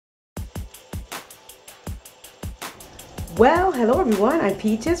Well, hello everyone, I'm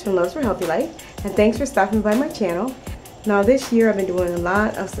Peaches from Loves for Healthy Life, and thanks for stopping by my channel. Now this year I've been doing a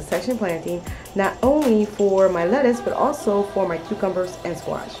lot of succession planting, not only for my lettuce, but also for my cucumbers and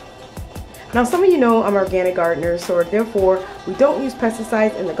squash. Now some of you know I'm an organic gardener, so therefore we don't use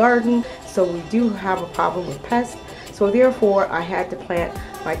pesticides in the garden, so we do have a problem with pests. So therefore I had to plant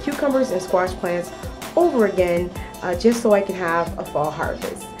my cucumbers and squash plants over again, just so I can have a fall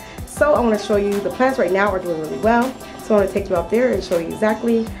harvest. So I want to show you the plants right now are doing really well. So I want to take you out there and show you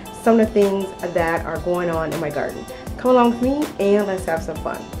exactly some of the things that are going on in my garden. Come along with me and let's have some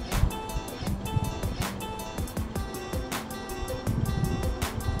fun.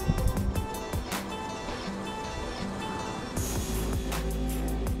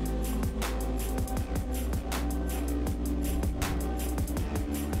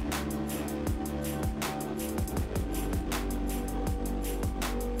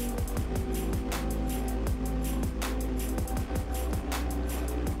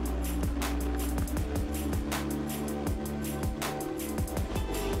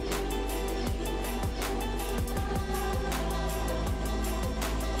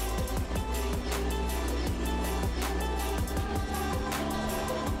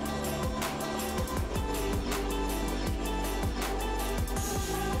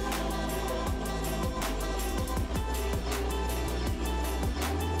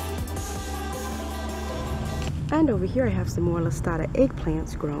 And over here I have some more Listata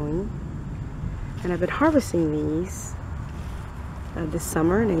eggplants growing, and I've been harvesting these this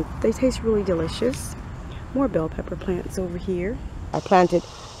summer, and they taste really delicious. More bell pepper plants over here. I planted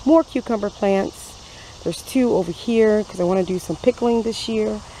more cucumber plants. There's 2 over here because I want to do some pickling this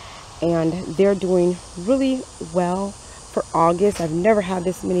year, and they're doing really well for August. I've never had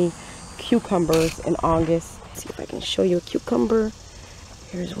this many cucumbers in August. Let's see if I can show you a cucumber.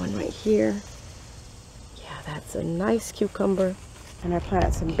 Here's one right here. That's a nice cucumber, and I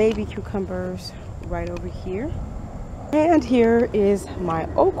planted some baby cucumbers right over here. And here is my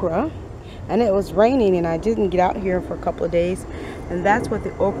okra, and it was raining and I didn't get out here for a couple of days, and that's what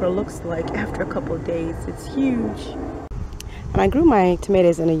the okra looks like after a couple of days. It's huge. And I grew my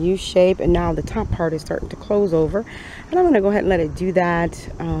tomatoes in a U shape, and now the top part is starting to close over, and I'm going to go ahead and let it do that.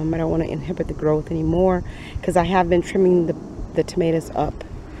 I don't want to inhibit the growth anymore because I have been trimming the tomatoes up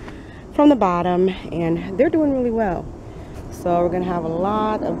from the bottom, and they're doing really well. So we're gonna have a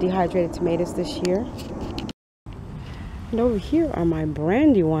lot of dehydrated tomatoes this year. And over here are my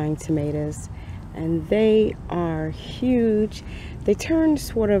Brandywine tomatoes, and they are huge. They turned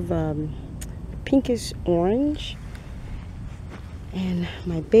sort of pinkish orange. And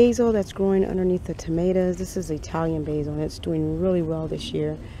my basil that's growing underneath the tomatoes, this is Italian basil, and it's doing really well this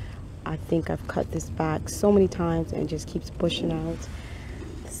year. I think I've cut this back so many times and it just keeps pushing out.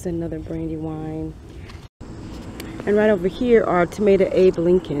 Another Brandywine. And right over here are tomato Abe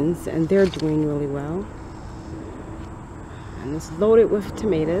Lincolns, and they're doing really well. And it's loaded with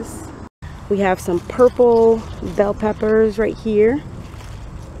tomatoes. We have some purple bell peppers right here.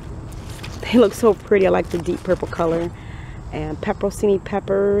 They look so pretty. I like the deep purple color. And peperosini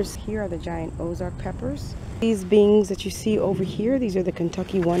peppers. Here are the giant Ozark peppers. These beans that you see over here, these are the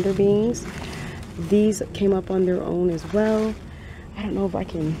Kentucky Wonder beans. These came up on their own as well. I don't know if I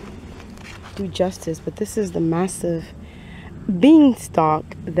can do justice, but this is the massive beanstalk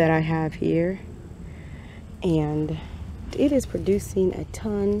that I have here, and it is producing a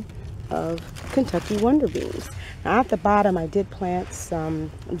ton of Kentucky Wonder beans. Now at the bottom I did plant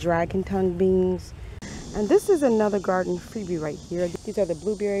some dragon tongue beans, and this is another garden freebie right here. These are the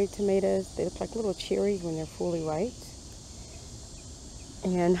blueberry tomatoes. They look like little cherries when they're fully ripe.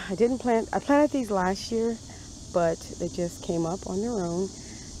 And I planted these last year, but they just came up on their own.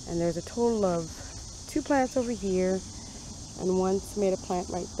 And there's a total of 2 plants over here and 1 tomato plant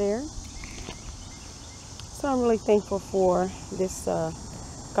right there. So I'm really thankful for this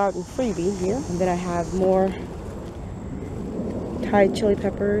garden freebie here. And then I have more Thai chili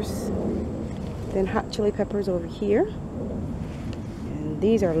peppers, then hot chili peppers over here. And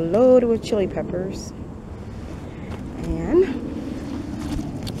these are loaded with chili peppers. And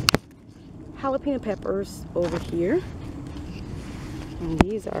jalapeno peppers over here, and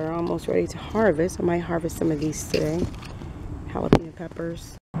these are almost ready to harvest. I might harvest some of these today. Jalapeno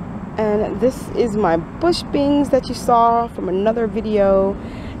peppers. And this is my bush beans that you saw from another video,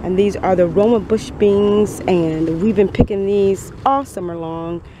 and these are the Roma bush beans, and we've been picking these all summer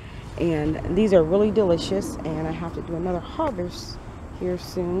long, and these are really delicious. And I have to do another harvest here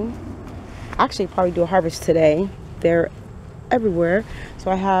soon. Actually probably do a harvest today. They're everywhere. So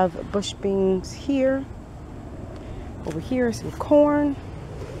I have bush beans here. Over here, some corn.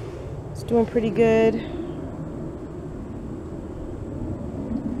 It's doing pretty good.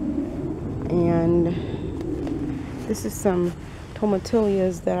 And this is some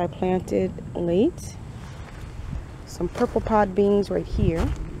tomatillias that I planted late. Some purple pod beans right here.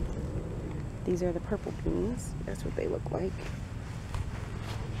 These are the purple beans. That's what they look like.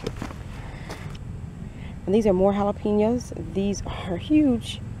 And these are more jalapenos. These are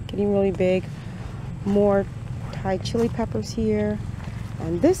huge, getting really big. More Thai chili peppers here.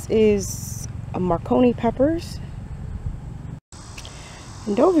 And this is a Marconi peppers.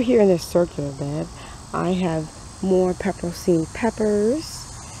 And over here in this circular bed, I have more peperocini peppers.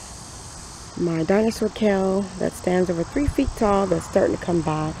 My dinosaur kale that stands over 3 feet tall that's starting to come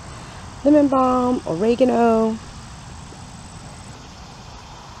back. Lemon balm, oregano.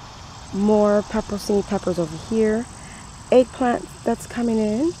 More peperocini peppers over here. Eggplant that's coming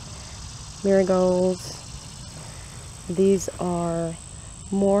in. Marigolds. These are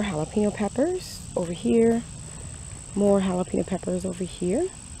more jalapeno peppers over here. More jalapeno peppers over here.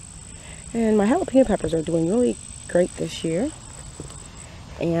 And my jalapeno peppers are doing really great this year.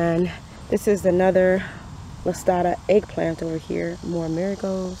 And this is another Listata eggplant over here. More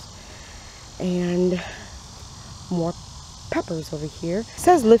marigolds. And more peppers over here. It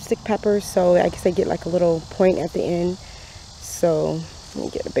says lipstick peppers, so I guess they get like a little point at the end. So let me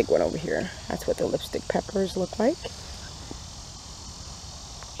get a big one over here. That's what the lipstick peppers look like.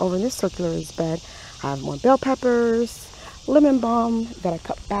 Over in this circular bed, I have more bell peppers, lemon balm that I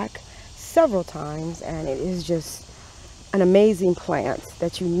cut back several times, and it is just an amazing plant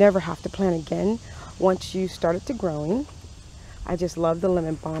that you never have to plant again once you start it to growing. I just love the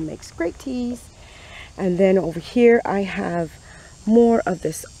lemon balm, makes great teas. And then over here I have more of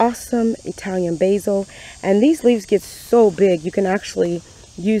this awesome Italian basil, and these leaves get so big you can actually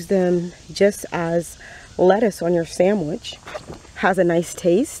use them just as lettuce on your sandwich. Has a nice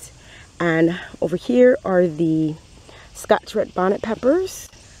taste. And over here are the Scotch red bonnet peppers,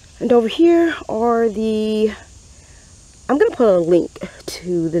 and over here are the, I'm gonna put a link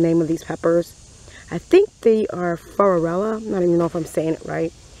to the name of these peppers. I think they are Farorella. I don't even know if I'm saying it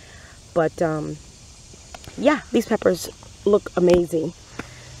right, but yeah, these peppers look amazing.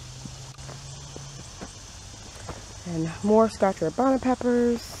 And more Scotch red bonnet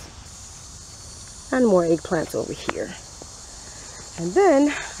peppers, and more eggplants over here. And then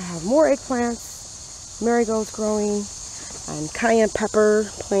I have more eggplants, marigolds growing, and cayenne pepper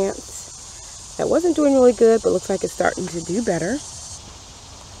plants that wasn't doing really good, but looks like it's starting to do better.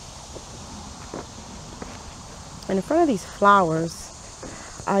 And in front of these flowers,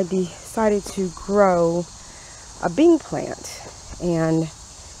 I decided to grow a bean plant, and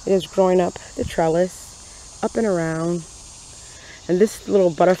it is growing up the trellis, up and around. And this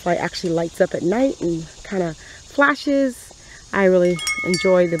little butterfly actually lights up at night and kind of flashes. I really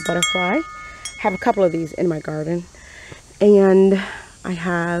enjoy the butterfly. I have a couple of these in my garden. And I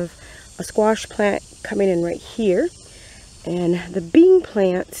have a squash plant coming in right here. And the bean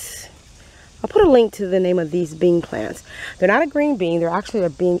plants, I'll put a link to the name of these bean plants. They're not a green bean, they're actually a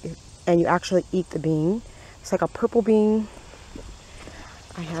bean, and you actually eat the bean. It's like a purple bean.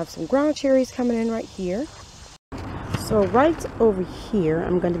 I have some ground cherries coming in right here. So right over here,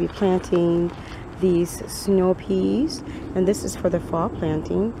 I'm going to be planting these snow peas, and this is for the fall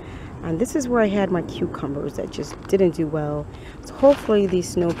planting. And this is where I had my cucumbers that just didn't do well. So hopefully these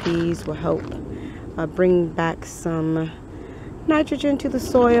snow peas will help bring back some nitrogen to the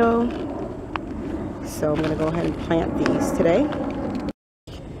soil. So I'm going to go ahead and plant these today.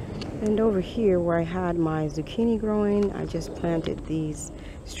 And over here where I had my zucchini growing, I just planted these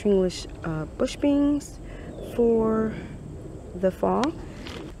stringless bush beans for the fall.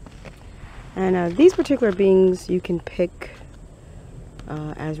 And these particular beans you can pick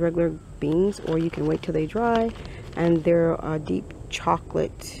as regular beans, or you can wait till they dry, and they're a deep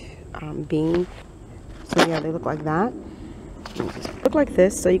chocolate bean. So yeah, they look like that. Look like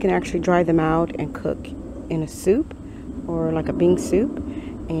this, so you can actually dry them out and cook in a soup or like a bean soup,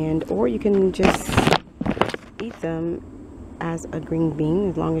 and or you can just eat them as a green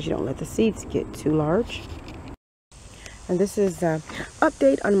bean, as long as you don't let the seeds get too large. And this is an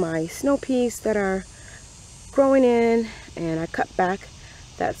update on my snow peas that are growing in, and I cut back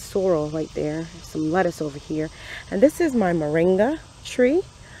that sorrel right there, some lettuce over here. And this is my moringa tree,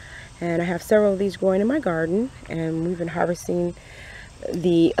 and I have several of these growing in my garden, and we've been harvesting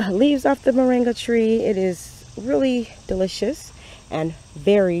the leaves off the moringa tree. It is really delicious and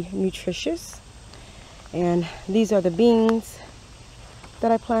very nutritious. And these are the beans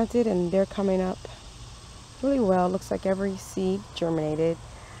that I planted, and they're coming up really well. Looks like every seed germinated.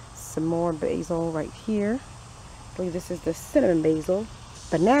 Some more basil right here. I believe this is the cinnamon basil.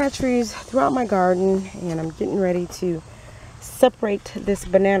 Banana trees throughout my garden, and I'm getting ready to separate this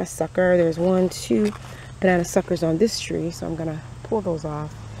banana sucker. There's 1, 2 banana suckers on this tree, so I'm gonna pull those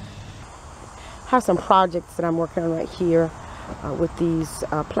off. Have some projects that I'm working on right here with these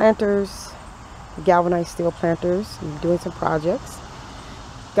planters, galvanized steel planters. I'm doing some projects.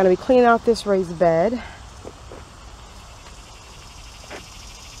 Gonna be cleaning out this raised bed.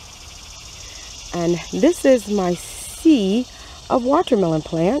 And this is my sea of watermelon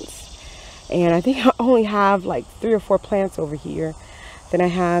plants. And I think I only have like 3 or 4 plants over here. Then I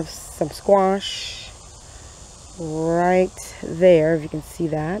have some squash right there, if you can see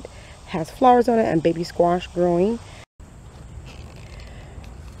that. It has flowers on it and baby squash growing.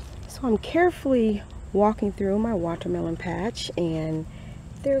 So I'm carefully walking through my watermelon patch, and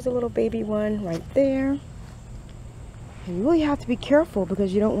there's a little baby one right there. And you really have to be careful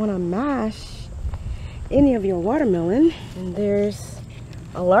because you don't want to mash any of your watermelon. And there's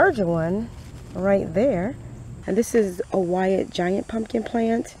a larger one right there, and this is a Wyatt giant pumpkin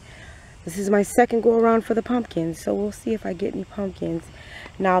plant. This is my second go around for the pumpkins, so we'll see if I get any pumpkins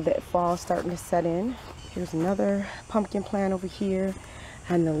now that fall's starting to set in. Here's another pumpkin plant over here,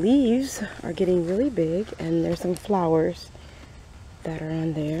 and the leaves are getting really big, and there's some flowers that are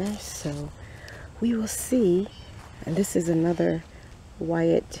on there, so we will see. And this is another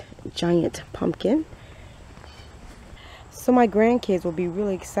Wyatt giant pumpkin. So my grandkids will be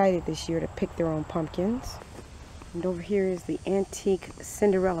really excited this year to pick their own pumpkins. And over here is the antique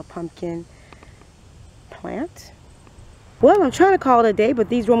Cinderella pumpkin plant. Well, I'm trying to call it a day, but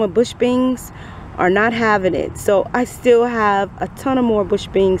these Roma bush beans are not having it. So I still have a ton of more bush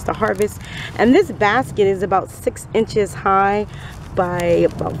beans to harvest. And this basket is about 6 inches high by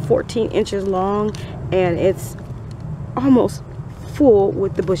about 14 inches long. And it's almost full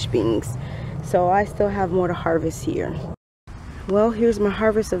with the bush beans. So I still have more to harvest here. Well, here's my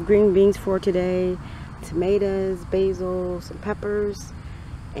harvest of green beans for today. Tomatoes, basil, some peppers,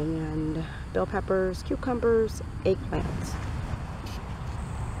 and bell peppers, cucumbers, eggplants.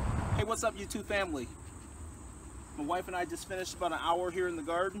 Hey, what's up, YouTube family? My wife and I just finished about an hour here in the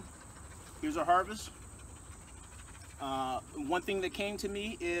garden. Here's our harvest. One thing that came to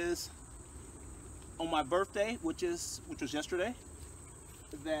me is on my birthday, which was yesterday,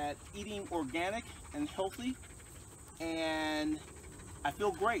 that eating organic and healthy, and I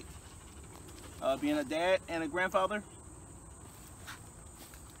feel great. Being a dad and a grandfather,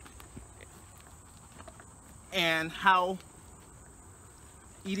 and how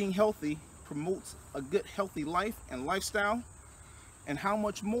eating healthy promotes a good healthy life and lifestyle, and how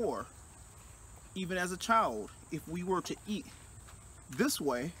much more, even as a child, if we were to eat this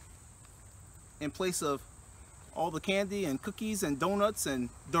way in place of all the candy and cookies and donuts and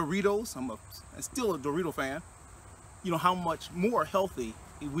Doritos. I'm still a Dorito fan. You know how much more healthy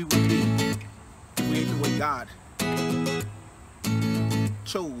we would be if we ate the way God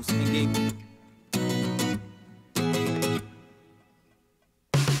chose and gave.